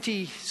chapter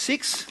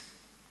 26.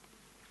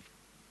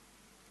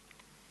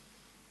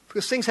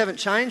 Because things haven't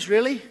changed,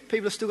 really.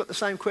 People have still got the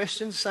same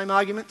questions, same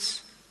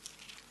arguments,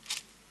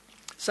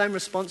 same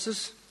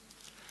responses.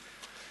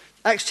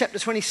 Acts chapter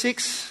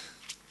 26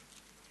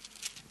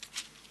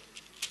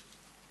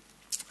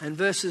 and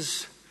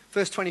verse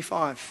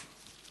 25.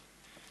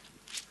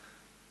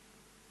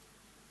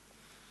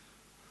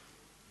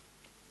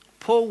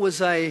 Paul was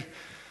a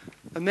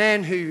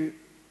man who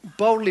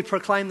boldly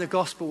proclaimed the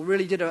gospel,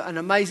 really did an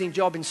amazing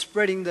job in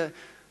spreading the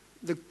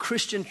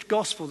Christian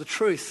gospel, the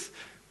truth,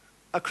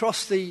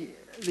 across the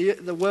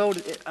the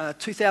world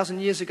 2,000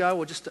 years ago,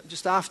 or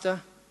just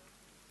after.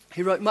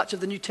 He wrote much of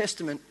the New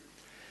Testament,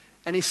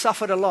 and he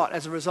suffered a lot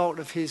as a result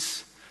of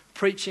his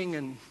preaching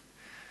and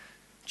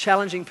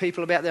challenging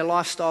people about their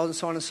lifestyles and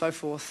so on and so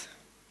forth.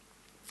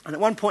 And at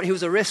one point he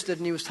was arrested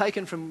and he was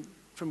taken from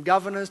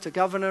governors to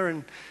governor,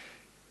 and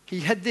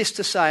he had this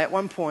to say at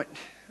one point.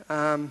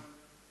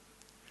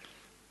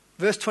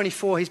 Verse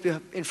 24, he's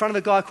in front of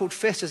a guy called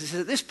Festus. He says,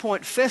 at this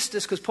point,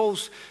 Festus, because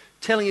Paul's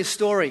telling his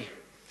story,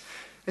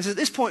 he says, at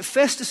this point,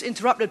 Festus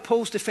interrupted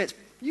Paul's defense.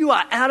 "You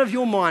are out of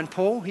your mind,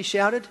 Paul," he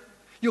shouted.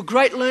 "Your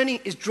great learning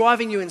is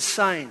driving you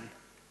insane."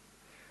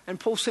 And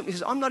Paul simply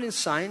says, "I'm not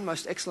insane,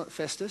 most excellent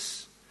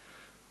Festus."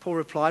 Paul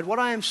replied, "What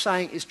I am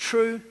saying is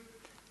true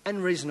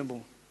and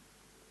reasonable."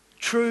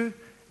 True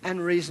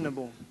and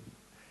reasonable.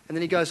 And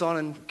then he goes on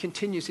and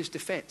continues his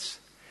defense.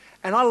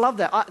 And I love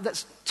that.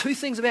 That's two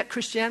things about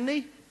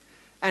Christianity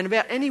and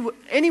about any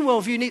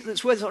worldview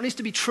that's worth it. It needs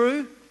to be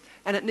true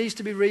and it needs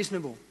to be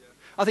reasonable.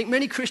 I think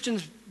many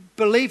Christians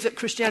believe that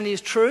Christianity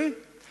is true,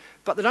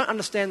 but they don't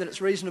understand that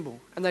it's reasonable.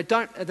 And they're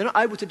not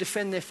able to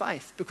defend their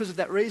faith because of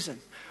that reason.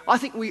 I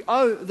think we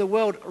owe the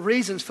world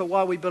reasons for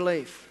why we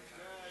believe.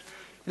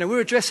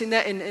 We're addressing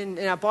that in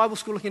our Bible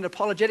school, looking at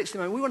apologetics.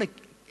 We want to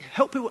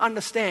help people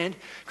understand,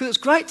 because it's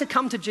great to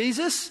come to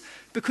Jesus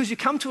because you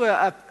come to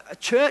a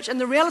church,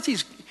 and the reality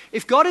is,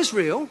 if God is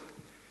real,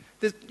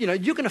 you're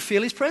going to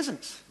feel his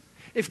presence.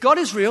 If God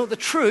is real, the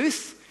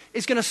truth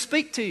is going to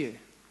speak to you.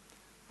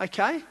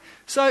 Okay?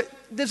 So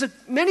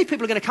many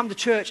people are going to come to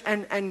church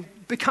and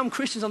become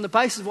Christians on the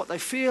basis of what they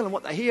feel and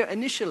what they hear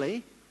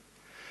initially,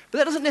 but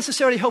that doesn't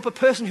necessarily help a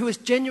person who has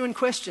genuine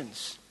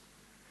questions.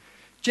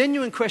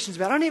 Genuine questions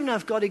about, I don't even know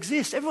if God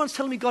exists. Everyone's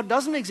telling me God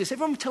doesn't exist.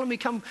 Everyone's telling me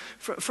come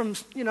from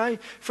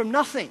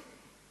nothing.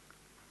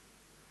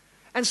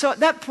 And so at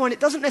that point, it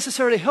doesn't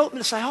necessarily help me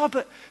to say,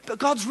 but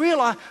God's real.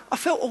 I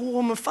felt all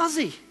warm and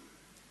fuzzy.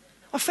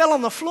 I fell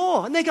on the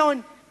floor. And they're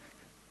going,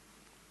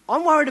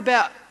 I'm worried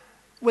about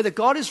whether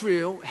God is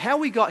real, how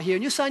we got here,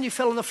 and you're saying you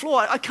fell on the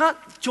floor. I can't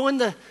join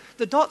the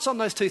dots on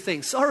those two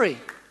things. Sorry.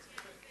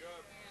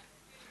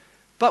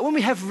 But when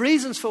we have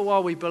reasons for why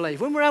we believe,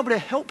 when we're able to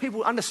help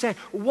people understand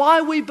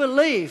why we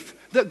believe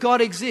that God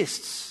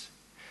exists,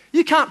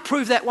 you can't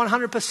prove that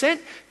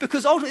 100%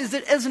 because ultimately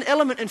there's an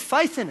element in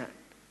faith in it.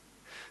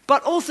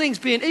 But all things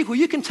being equal,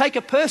 you can take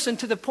a person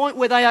to the point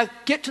where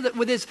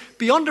where there's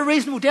beyond a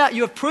reasonable doubt,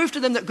 you have proved to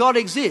them that God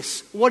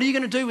exists. What are you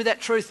going to do with that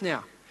truth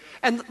now?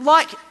 And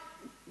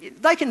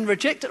they can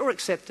reject it or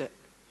accept it.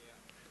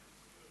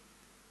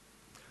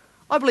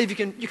 I believe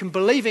you can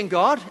believe in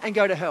God and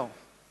go to hell.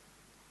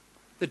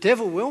 The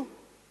devil will.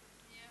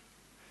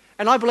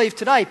 And I believe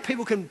today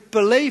people can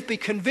believe, be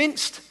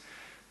convinced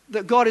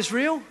that God is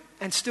real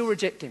and still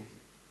reject him.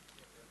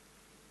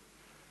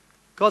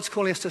 God's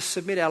calling us to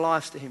submit our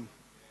lives to him.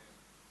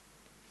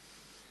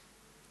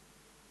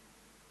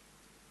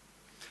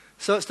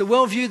 So it's the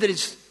worldview that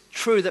is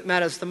true that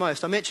matters the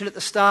most. I mentioned at the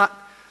start,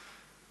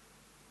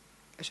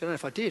 actually I don't know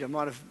if I did, I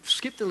might have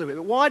skipped a little bit,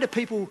 but why do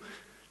people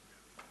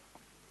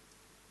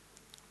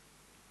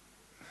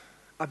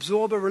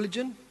absorb a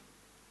religion?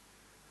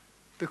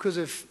 Because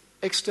of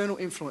external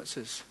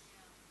influences.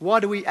 Why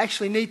do we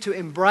actually need to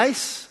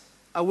embrace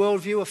a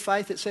worldview of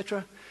faith,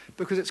 etc.?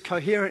 Because it's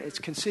coherent, it's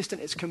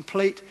consistent, it's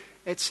complete,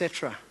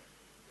 etc.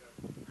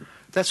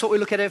 That's what we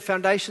look at our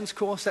foundations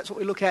course. That's what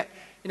we look at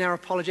in our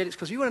apologetics.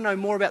 Because if you want to know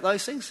more about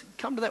those things,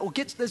 come to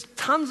that. There's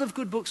tons of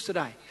good books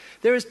today.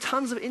 There is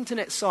tons of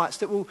internet sites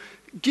that will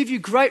give you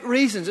great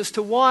reasons as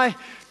to why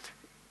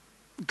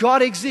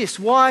God exists,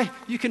 why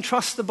you can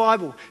trust the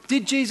Bible.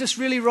 Did Jesus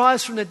really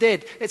rise from the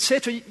dead,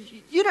 etc.?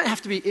 You don't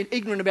have to be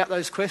ignorant about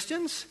those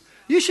questions.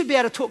 You should be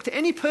able to talk to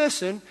any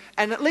person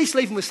and at least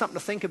leave them with something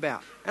to think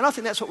about. And I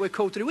think that's what we're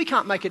called to do. We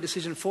can't make a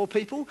decision for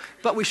people,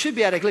 but we should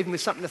be able to leave them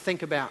with something to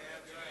think about.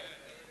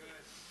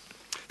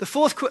 The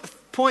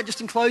fourth point,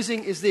 just in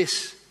closing, is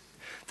this: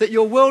 that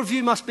your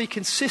worldview must be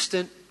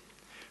consistent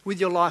with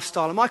your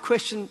lifestyle. And my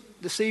question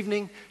this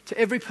evening to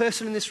every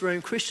person in this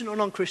room, Christian or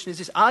non-Christian, is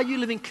this: are you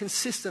living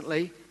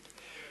consistently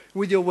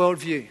with your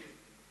worldview?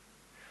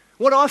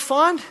 What I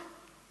find,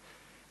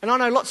 and I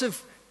know lots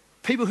of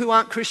people who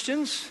aren't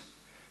Christians,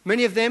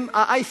 many of them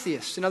are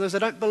atheists. In other words, they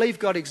don't believe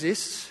God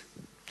exists.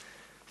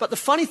 But the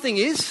funny thing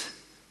is,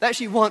 they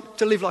actually want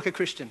to live like a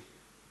Christian.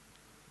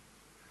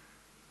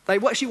 They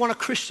actually want a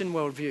Christian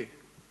worldview.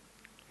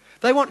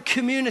 They want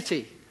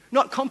community,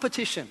 not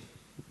competition.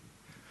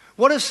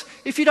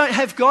 If you don't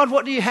have God,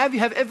 what do you have? You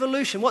have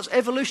evolution. What's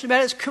evolution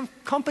about? It's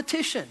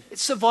competition.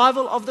 It's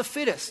survival of the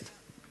fittest.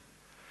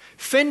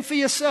 Fend for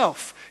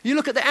yourself. You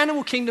look at the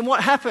animal kingdom,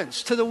 what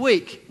happens to the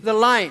weak, the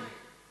lame?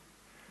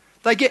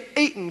 They get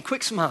eaten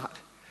quick smart.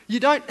 You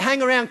don't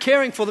hang around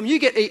caring for them, you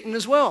get eaten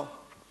as well.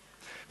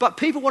 But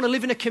people want to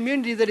live in a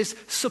community that is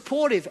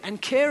supportive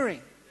and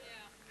caring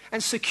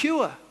and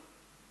secure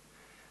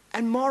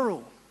and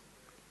moral.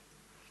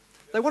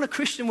 They want a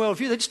Christian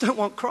worldview, they just don't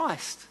want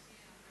Christ.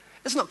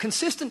 It's not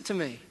consistent to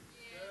me.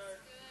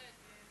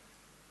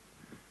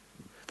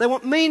 They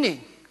want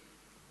meaning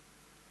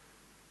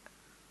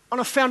on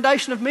a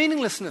foundation of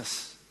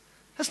meaninglessness.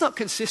 That's not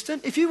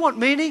consistent. If you want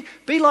meaning,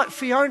 be like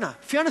Fiona.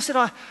 Fiona said,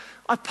 I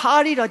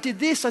partied, I did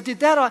this, I did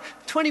that.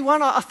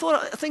 21, I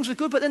thought things were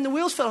good, but then the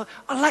wheels fell off.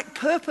 I lack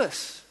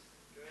purpose.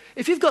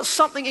 If you've got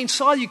something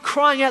inside you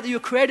crying out that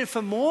you're created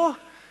for more,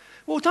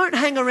 well, don't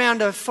hang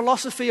around a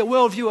philosophy, a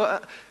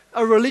worldview,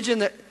 a religion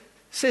that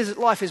says that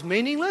life is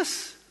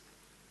meaningless.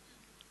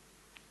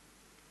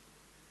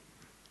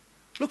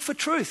 Look for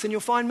truth and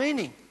you'll find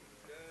meaning.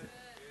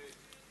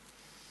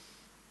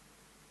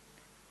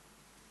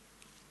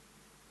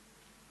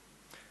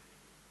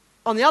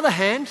 On the other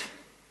hand,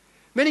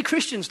 many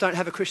Christians don't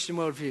have a Christian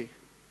worldview.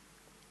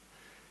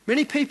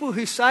 Many people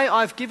who say,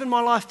 I've given my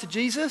life to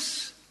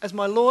Jesus as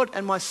my Lord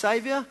and my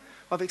Saviour,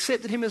 I've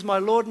accepted him as my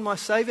Lord and my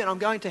Saviour, and I'm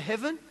going to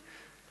heaven.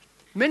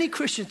 Many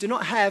Christians do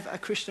not have a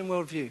Christian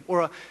worldview,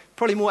 or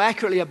probably more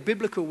accurately, a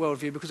biblical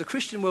worldview, because a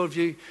Christian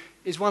worldview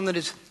is one that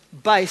is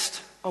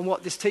based on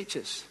what this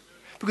teaches.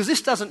 Because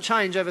this doesn't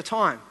change over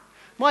time.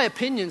 My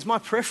opinions, my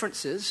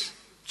preferences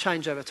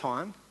change over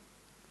time.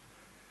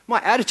 My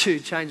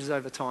attitude changes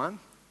over time.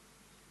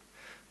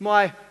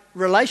 My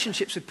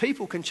relationships with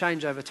people can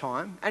change over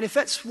time. And if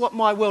that's what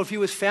my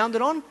worldview is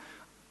founded on,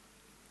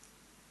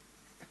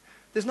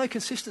 there's no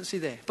consistency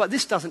there. But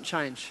this doesn't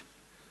change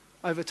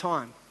over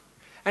time.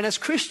 And as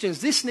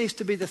Christians, this needs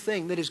to be the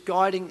thing that is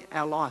guiding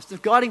our lives. The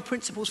guiding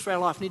principles for our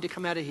life need to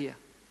come out of here.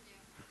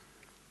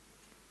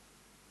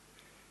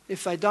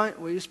 If they don't,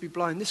 we'll just be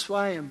blown this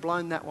way and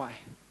blown that way.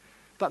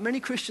 But many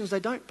Christians, they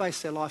don't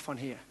base their life on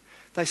here.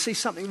 They see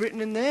something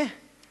written in there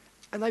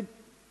and they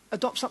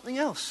adopt something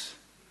else.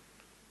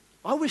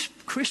 I wish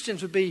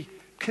Christians would be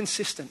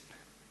consistent.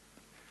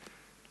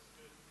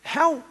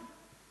 How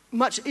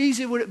much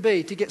easier would it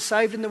be to get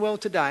saved in the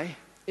world today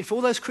if all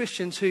those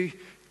Christians who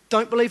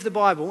don't believe the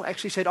Bible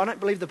actually said, I don't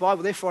believe the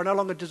Bible, therefore I no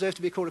longer deserve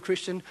to be called a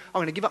Christian. I'm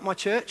going to give up my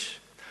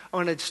church.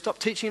 I'm going to stop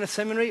teaching in a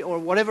seminary or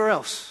whatever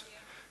else.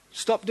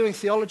 Stop doing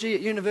theology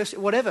at university,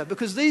 whatever.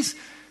 Because the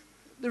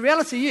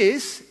reality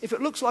is, if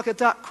it looks like a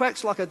duck,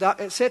 quacks like a duck,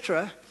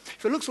 etc.,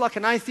 if it looks like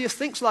an atheist,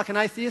 thinks like an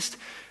atheist,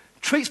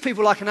 treats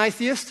people like an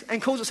atheist,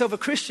 and calls itself a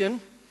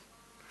Christian,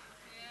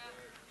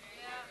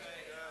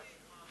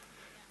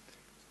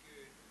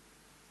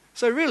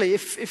 so really,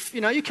 if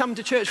you come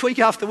to church week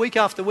after week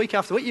after week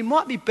after week, you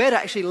might be better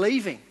actually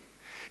leaving.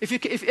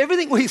 If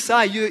everything we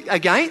say you're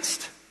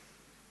against,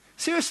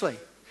 seriously,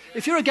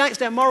 if you're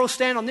against our moral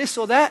stand on this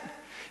or that,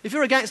 if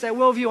you're against our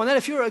worldview on that,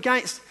 if you're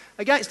against,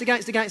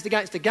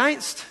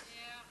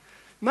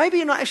 maybe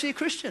you're not actually a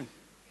Christian.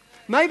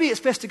 Maybe it's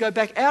best to go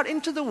back out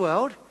into the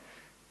world,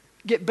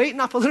 get beaten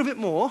up a little bit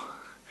more,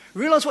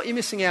 realise what you're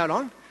missing out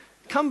on,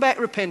 come back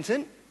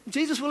repentant,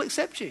 Jesus will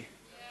accept you.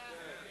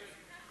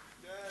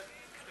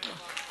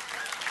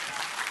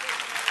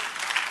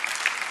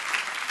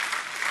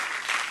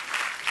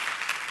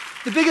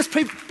 The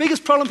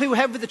biggest problem people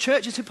have with the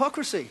church is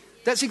hypocrisy.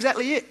 That's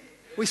exactly it.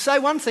 We say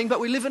one thing,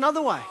 but we live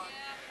another way.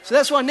 So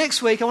that's why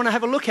next week I want to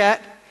have a look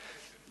at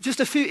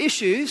just a few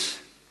issues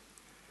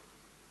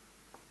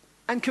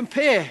and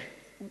compare,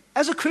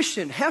 as a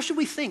Christian, how should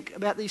we think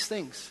about these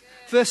things?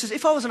 Versus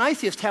if I was an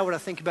atheist, how would I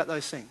think about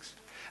those things?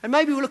 And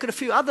maybe we'll look at a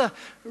few other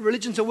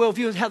religions or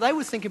worldviews and how they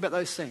would think about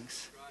those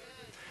things.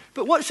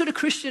 But what should a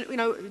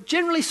Christian,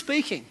 generally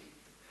speaking,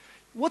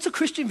 what's a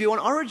Christian view on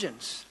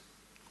origins?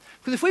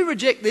 Because if we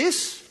reject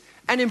this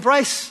and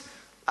embrace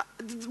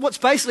what's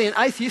basically an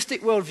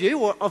atheistic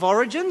worldview of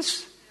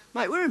origins,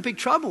 mate, we're in big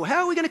trouble.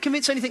 How are we going to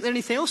convince anything that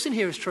anything else in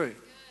here is true?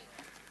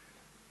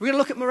 We're going to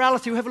look at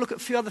morality, we'll have a look at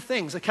a few other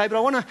things, okay? But I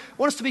want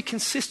us to be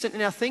consistent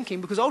in our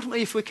thinking, because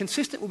ultimately if we're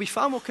consistent, we'll be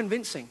far more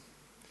convincing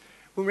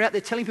when we're out there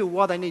telling people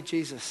why they need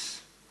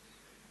Jesus.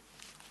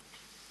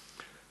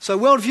 So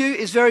worldview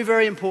is very,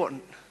 very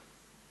important.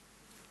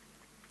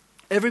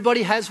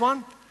 Everybody has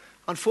one.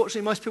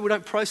 Unfortunately, most people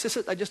don't process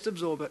it, they just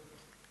absorb it.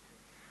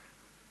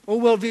 All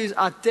worldviews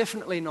are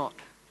definitely not.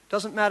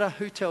 Doesn't matter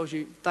who tells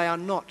you, they are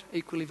not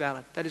equally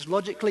valid. That is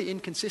logically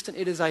inconsistent.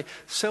 It is a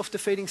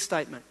self-defeating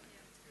statement.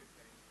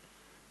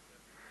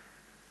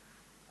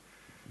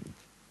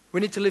 We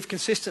need to live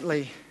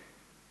consistently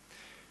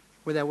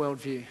with our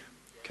worldview.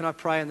 Can I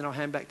pray and then I'll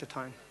hand back to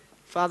Tone?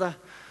 Father,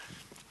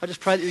 I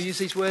just pray that you'll use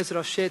these words that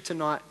I've shared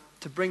tonight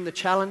to bring the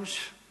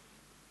challenge,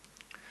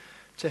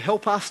 to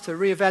help us to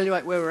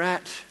reevaluate where we're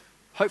at,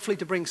 hopefully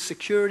to bring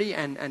security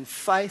and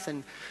faith.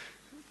 And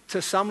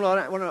to some, Lord,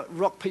 I don't want to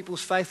rock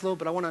people's faith, Lord,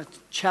 but I want to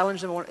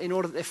challenge them in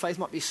order that their faith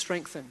might be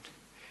strengthened,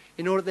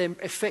 in order that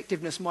their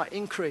effectiveness might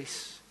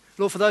increase.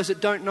 Lord, for those that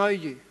don't know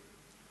you,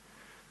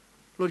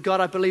 Lord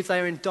God, I believe they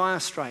are in dire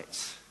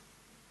straits.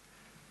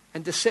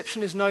 And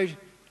deception is no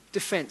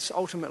defense,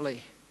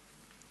 ultimately,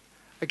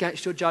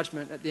 against your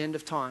judgment at the end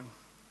of time.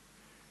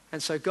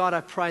 And so, God,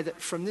 I pray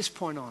that from this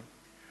point on,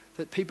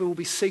 that people will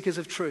be seekers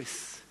of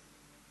truth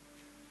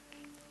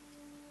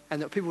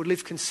and that people will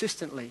live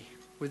consistently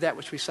with that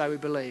which we say we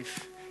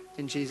believe.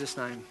 In Jesus'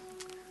 name,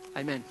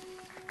 amen.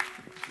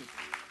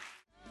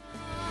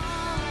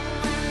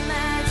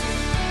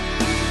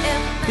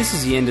 This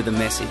is the end of the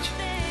message.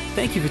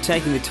 Thank you for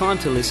taking the time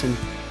to listen,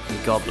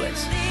 and God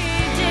bless.